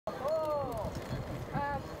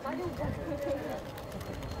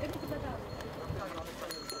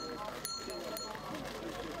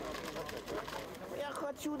Я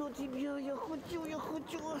хочу до тебя, я хочу.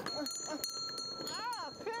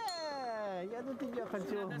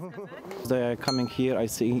 They are coming here, I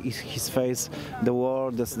see his face, the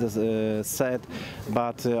world is sad,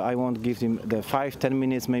 but I won't give him the 5-10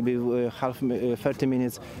 minutes, maybe 30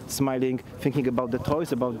 minutes smiling, thinking about the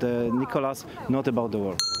toys, about the Nicholas, not about the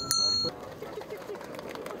war.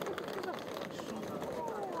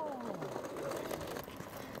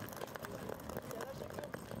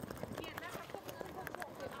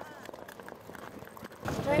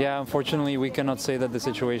 Yeah, unfortunately we cannot say that the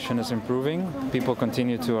situation is improving. People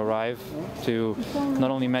continue to arrive to not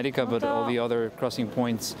only Medica but all the other crossing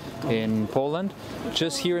points in Poland.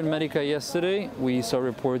 Just here in Medica yesterday we saw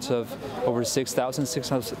reports of over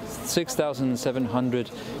 6,700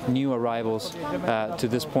 new arrivals to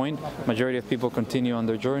this point. Majority of people continue on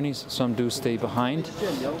their journeys, some do stay behind,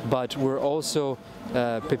 but we're also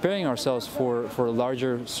preparing ourselves for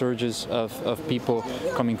larger surges of people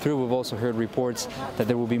coming through. We've also heard reports that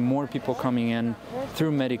there will be more people coming in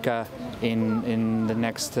through Medica in the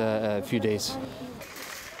next few days.